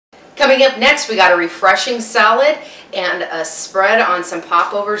Coming up next, we got a refreshing salad and a spread on some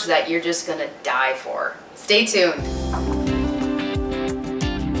popovers that you're just gonna die for. Stay tuned.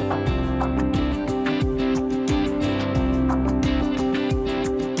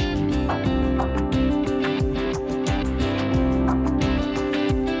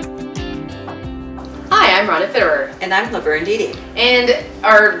 I'm Rhonda Fitterer. And I'm Laverne Dede. And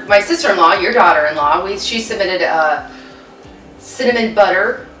my sister-in-law, your daughter-in-law, she submitted a cinnamon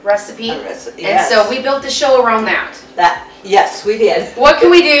butter recipe. Yes. And so we built the show around that. Yes, we did. What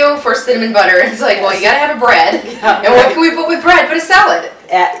can we do for cinnamon butter? It's like, well, you gotta have a bread. Yeah, and what can we put with bread? Put a salad.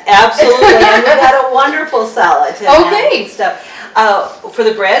 Absolutely. And we got a wonderful salad. Okay. Stuff. For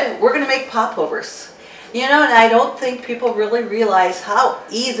the bread, we're going to make popovers. You know, and I don't think people really realize how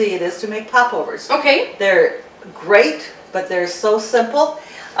easy it is to make popovers. Okay. They're great, but they're so simple.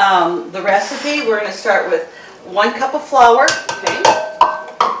 The recipe, we're going to start with 1 cup of flour. Okay.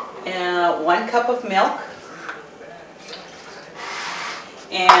 And 1 cup of milk.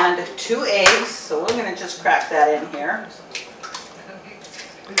 And 2 eggs. So we're going to just crack that in here.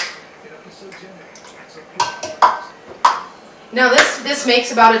 Now this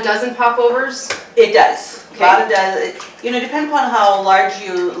makes about a dozen popovers? It does. Okay. About a dozen. You know, depending upon how large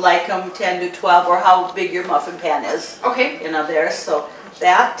you like them, 10 to 12, or how big your muffin pan is. Okay. You know, there. So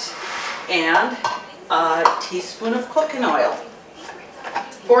that and a teaspoon of cooking oil.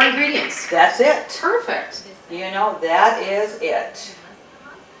 4 ingredients. That's it. Perfect. You know, that is it.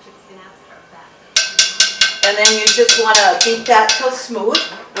 And then you just want to beat that till smooth.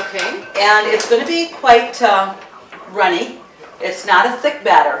 Okay. And it's going to be quite runny. It's not a thick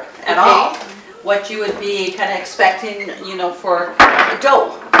batter at all. What you would be kind of expecting, you know, for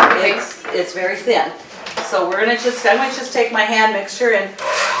dough. Okay. It's very thin. So I'm going to just take my hand mixer and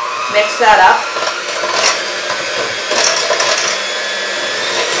mix that up.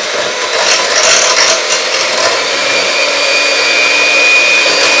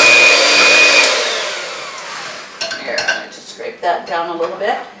 Here, I'm going to just scrape that down a little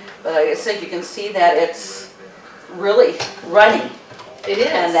bit. But like I said, you can see that it's really runny. It is.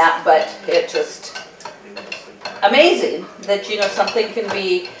 And that, but it just amazing that, you know, something can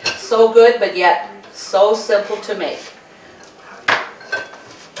be so good but yet so simple to make.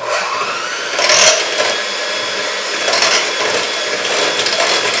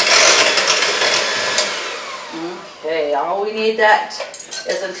 Okay, all we need that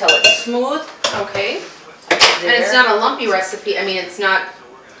is until it's smooth. Okay. There. And it's not a lumpy recipe. I mean, it's not.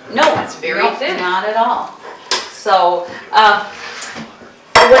 No, it's very thin. Not at all. So,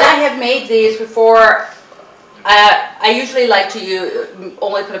 when I have made these before, I usually like to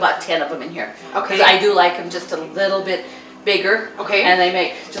only put about 10 of them in here. Okay. Because I do like them just a little bit bigger. Okay. And they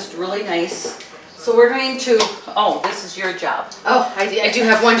make just really nice. So we're going to, oh, this is your job. Oh, I do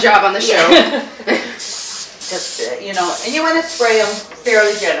have one job on the show. Just, you know, and you want to spray them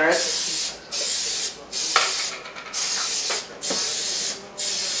fairly generous.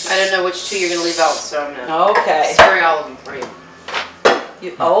 I don't know which 2 you're going to leave out, so I'm going to Okay. spray all of them for you.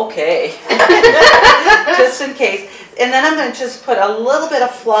 Okay. Just in case. And then I'm going to just put a little bit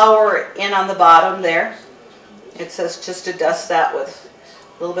of flour in on the bottom there. It says just to dust that with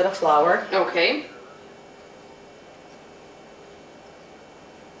a little bit of flour. Okay.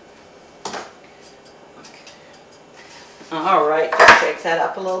 All right, just shake that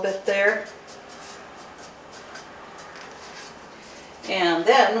up a little bit there. And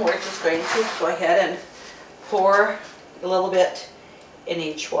then we're just going to go ahead and pour a little bit in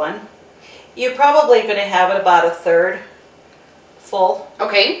each one. You're probably going to have it about 1/3 full.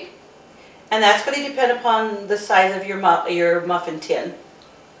 Okay. And that's going to depend upon the size of your muffin tin.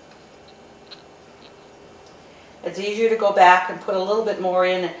 It's easier to go back and put a little bit more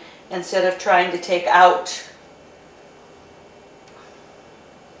in instead of trying to take out.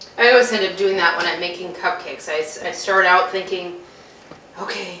 I always end up doing that when I'm making cupcakes. I start out thinking,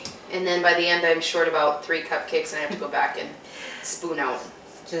 okay, and then by the end I'm short about 3 cupcakes and I have to go back and spoon out.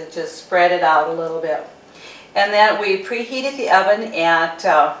 Just spread it out a little bit. And then we preheated the oven at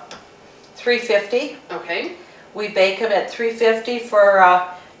 350. Okay. We bake them at 350 for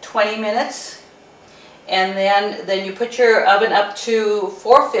 20 minutes. And then you put your oven up to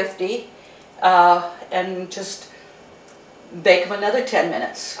 450 and just bake them another 10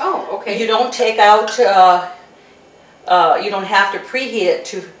 minutes. Oh, okay. You don't take out, you don't have to preheat it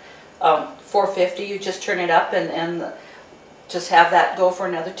to 450. You just turn it up and just have that go for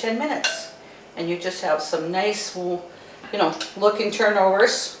another 10 minutes. And you just have some nice, you know, looking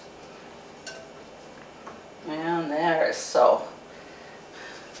turnovers. And there's so.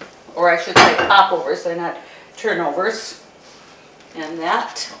 Or I should say popovers, they're not turnovers. And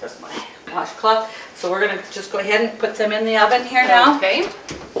that, where's my washcloth? So we're gonna just go ahead and put them in the oven here now. Okay.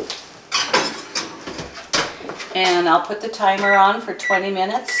 And I'll put the timer on for 20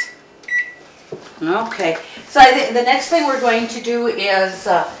 minutes. Okay, so I think the next thing we're going to do is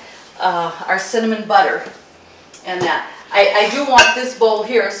our cinnamon butter. And that, I do want this bowl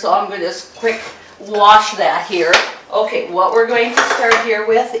here, so I'm gonna just quick wash that here. Okay, what we're going to start here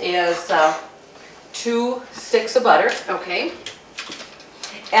with is 2 sticks of butter. Okay.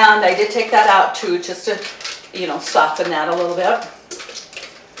 And I did take that out too, just to, you know, soften that a little bit.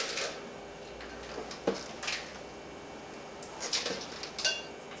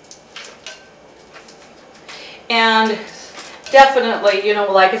 And definitely, you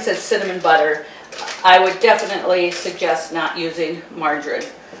know, like I said, cinnamon butter, I would definitely suggest not using margarine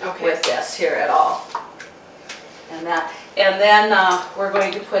with this here at all. And that, and then we're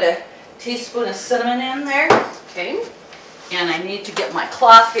going to put a teaspoon of cinnamon in there. Okay. And I need to get my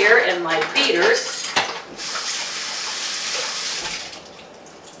cloth here and my beaters.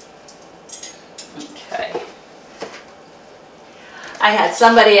 Okay. I had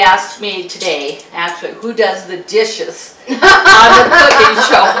somebody ask me today, actually, who does the dishes on the cooking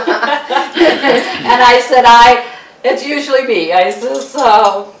show? And I said, it's usually me. I said,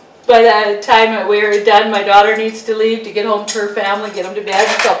 so by the time we're done, my daughter needs to leave to get home to her family, get them to bed.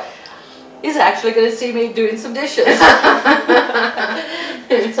 So he's actually going to see me doing some dishes.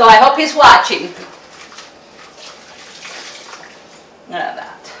 So I hope he's watching. None of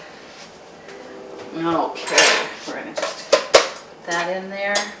that. Okay, we're going to just put that in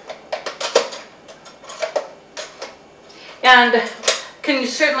there. And can you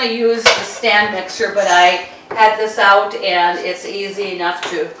certainly use the stand mixer, but I had this out and it's easy enough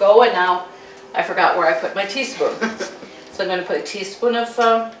to go. And now I forgot where I put my teaspoon. So I'm going to put a teaspoon of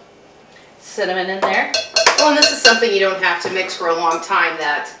cinnamon in there. Well, and this is something you don't have to mix for a long time,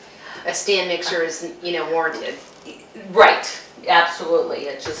 that a stand mixer is, you know, warranted. Right, absolutely.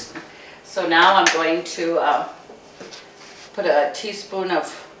 It's just, so now I'm going to put a teaspoon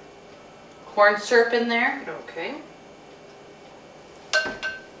of corn syrup in there. Okay.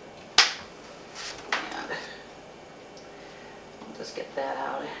 And I'll just get that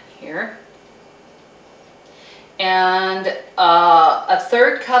out of here. And a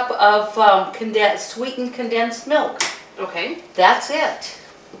 1/3 cup of sweetened condensed milk. Okay. That's it.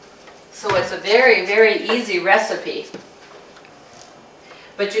 So it's a very, very easy recipe.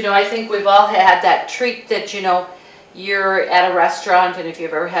 But you know, I think we've all had that treat that, you know, you're at a restaurant, and if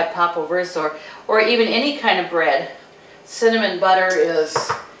you've ever had popovers or even any kind of bread, cinnamon butter is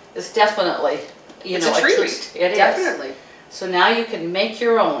definitely, you know, a treat. It is. Definitely. So now you can make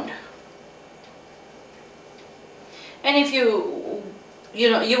your own. And if you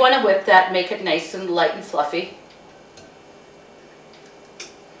know, you want to whip that, make it nice and light and fluffy.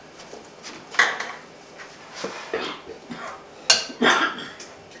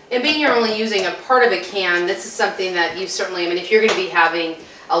 And being you're only using a part of a can, this is something that you certainly, I mean, if you're going to be having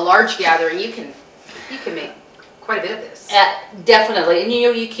a large gathering, you can make quite a bit of this. Definitely, and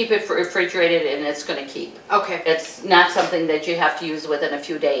you keep it refrigerated and it's going to keep. Okay. It's not something that you have to use within a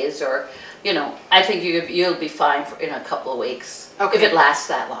few days, or, you know, I think you'll be fine in a couple of weeks. Okay. If it lasts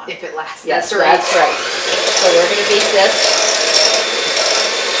that long. If it lasts. Yes, that's right. That's right. So we're going to beat this.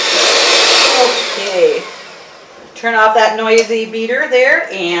 Okay. Turn off that noisy beater there,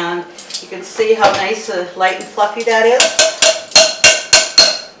 and you can see how nice, light and fluffy that is.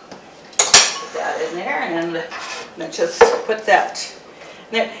 Put that in there, and then just put that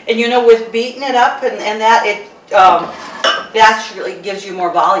there. And you know, with beating it up and that, it actually gives you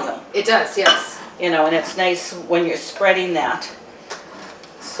more volume. It does, yes. You know, and it's nice when you're spreading that.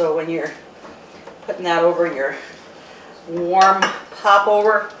 So when you're putting that over your warm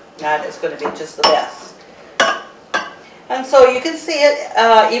popover, that is going to be just the best. And so you can see it,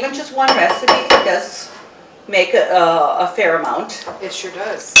 even just one recipe, it does make a fair amount. It sure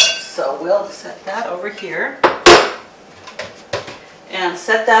does. So we'll set that over here and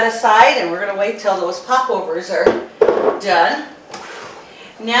set that aside, and we're going to wait till those popovers are done.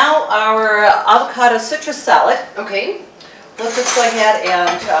 Now our avocado-citrus salad. Okay. Let's just go ahead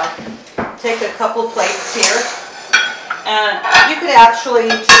and take a couple plates here. And you could actually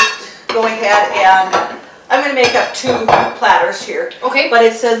just go ahead and, I'm going to make up 2 platters here. Okay. But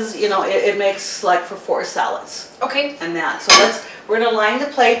it says, you know, it makes like for 4 salads. Okay. And that. So we're going to line the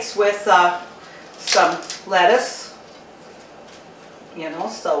plates with some lettuce. You know,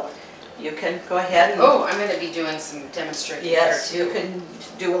 so you can go ahead and... Oh, I'm going to be doing some demonstrating. Yes, you can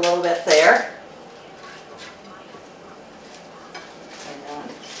do a little bit there.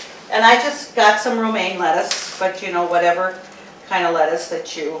 And I just got some romaine lettuce, but you know, whatever kind of lettuce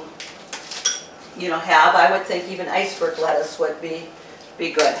that you have. I would think even iceberg lettuce would be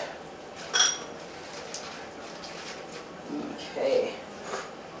good. Okay.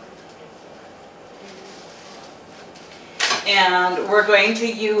 And we're going to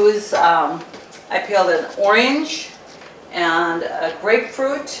use, I peeled an orange and a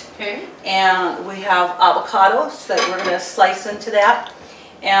grapefruit. Okay. And we have avocados that we're going to slice into that.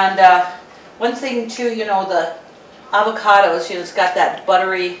 And one thing too, the avocados, it's got that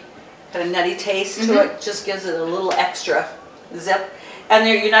buttery, kind of nutty taste to it. Just gives it a little extra zip. And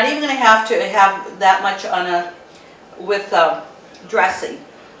you're not even going to have that much on with dressing.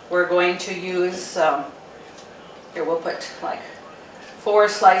 We're going to use, here we'll put like 4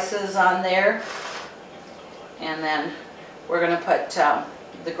 slices on there. And then we're going to put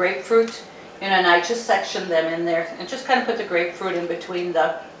the grapefruit in, and I just section them in there and just kind of put the grapefruit in between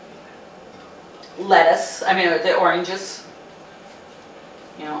the lettuce, the oranges,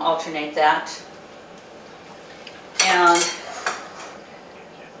 alternate that. And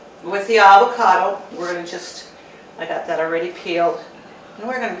with the avocado, we're going to I got that already peeled, and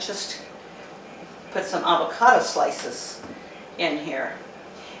we're going to just put some avocado slices in here.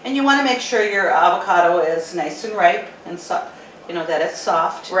 And you want to make sure your avocado is nice and ripe and that it's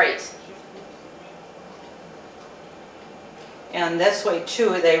soft. Right. And this way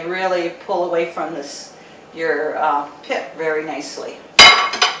too, they really pull away from your pit very nicely.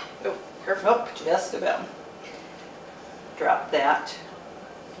 Oh, perfect. Oh, just about. Drop that.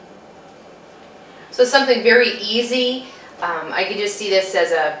 So something very easy. I can just see this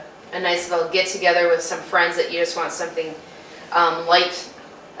as a nice little get together with some friends that you just want something light,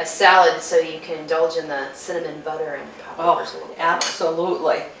 a salad, so you can indulge in the cinnamon butter and popovers a little bit.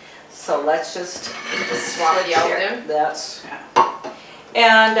 Absolutely. So let's just swap the olive in. That's,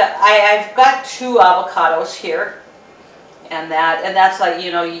 and I've got 2 avocados here, and that's like,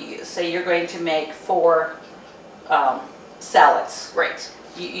 you say you're going to make 4 salads. Right.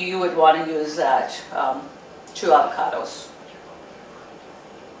 You would want to use that 2 avocados.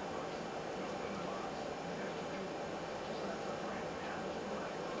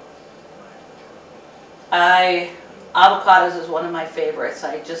 Avocados is one of my favorites.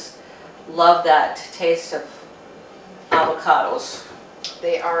 I just love that taste of avocados.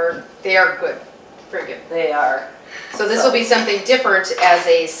 They are good. Very good. They are. So this will be something different as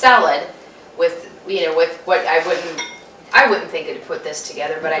a salad with what I wouldn't think to put this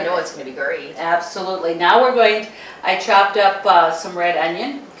together, but I know it's going to be great. Absolutely. Now I chopped up some red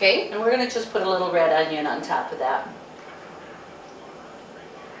onion. Okay. And we're going to just put a little red onion on top of that.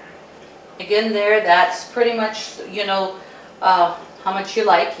 Again that's pretty much, how much you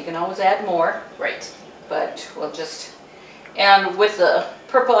like. You can always add more. Right. But we'll just, and with the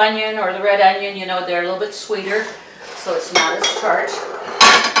purple onion or the red onion, they're a little bit sweeter, so it's not as tart.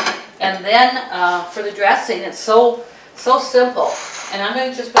 And then for the dressing, it's so simple. And I'm going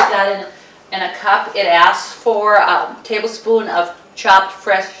to just put that in a cup. It asks for a tablespoon of chopped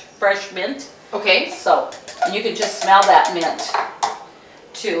fresh mint. Okay. So, and you can just smell that mint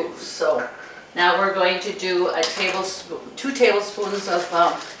too. So now we're going to do 2 tablespoons of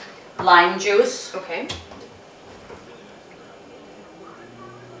lime juice. Okay.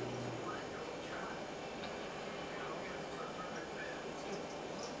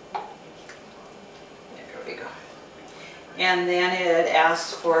 There we go. And then it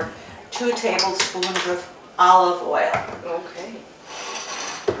asks for 2 tablespoons of olive oil. Okay.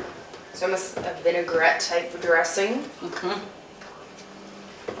 So almost a vinaigrette type of dressing.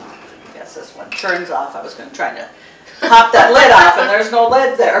 I guess this one turns off. I was going to try to pop that lid off, and there's no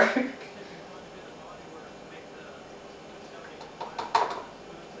lid there.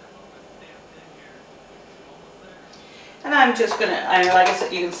 And I'm just going to, like I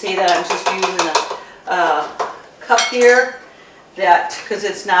said, you can see that I'm just using a cup here, because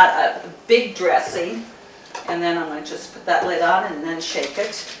it's not a big dressing. And then I'm going to just put that lid on and then shake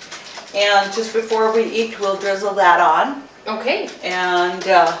it. And just before we eat, we'll drizzle that on. Okay. And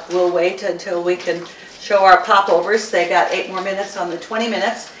we'll wait until we can show our popovers. They got 8 more minutes on the 20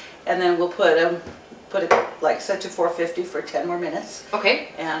 minutes. And then we'll put it like set to 450 for 10 more minutes. Okay.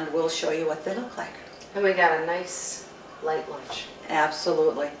 And we'll show you what they look like. And we got a nice light lunch.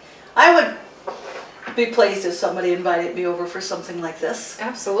 Absolutely. I would be pleased if somebody invited me over for something like this.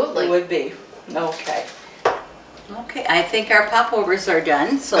 Absolutely. It would be. Okay. Okay, I think our popovers are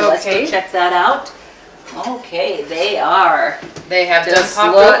done, so let's go check that out. Okay, they are. They have done Just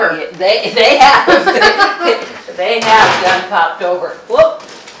popped look, over. They have. They have done popped over. Whoop!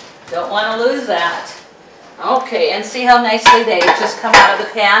 Don't want to lose that. Okay, and see how nicely they just come out of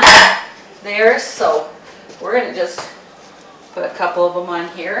the pan there. So we're going to just Put a couple of them on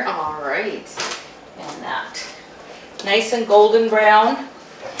here. All right. And that. Nice and golden brown.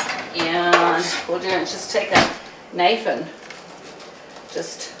 And we'll just take a knife and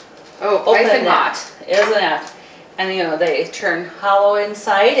just open that. Isn't it? And you know, they turn hollow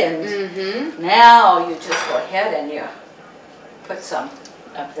inside, and now you just go ahead and you put some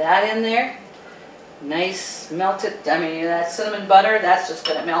of that in there. Nice melted, I mean, that cinnamon butter, that's just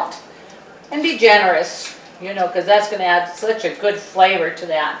going to melt. And be generous, you know, because that's going to add such a good flavor to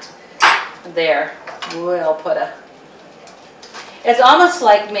that. There, we'll put it's almost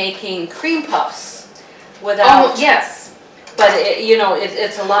like making cream puffs without... Oh, yes. But, you know,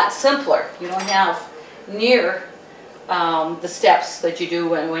 it's a lot simpler. You don't have near the steps that you do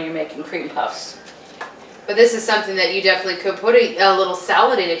when you're making cream puffs. But this is something that you definitely could put a little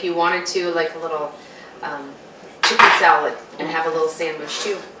salad in if you wanted to, like a little chicken salad, and have a little sandwich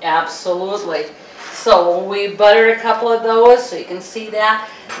too. Absolutely. So we buttered a couple of those so you can see that.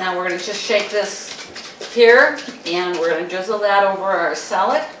 Now we're going to just shake this here, and we're going to drizzle that over our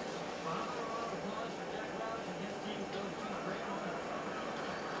salad.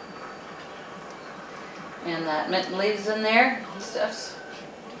 And that mint leaves in there. Stuffs.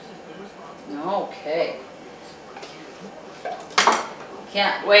 Okay.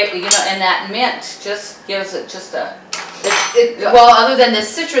 Can't wait, you know, and that mint just gives it just a... Well, other than the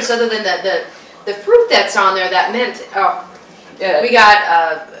citrus, other than the fruit that's on there, that mint, we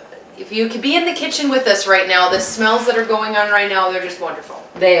got, if you could be in the kitchen with us right now, the smells that are going on right now, they're just wonderful.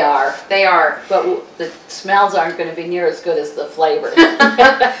 They are. They are. But the smells aren't going to be near as good as the flavor.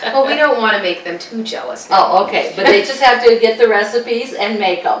 Well, we don't want to make them too jealous. Oh, okay. But they just have to get the recipes and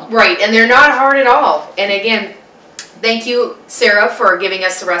make them. Right, and they're not hard at all. And again, thank you, Sarah, for giving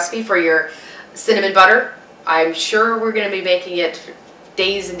us the recipe for your cinnamon butter. I'm sure we're going to be making it for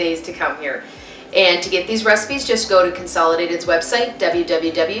days and days to come here. And to get these recipes, just go to Consolidated's website,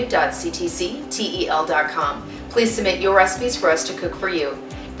 www.ctctel.com. Please submit your recipes for us to cook for you.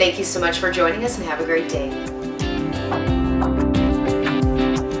 Thank you so much for joining us, and have a great day.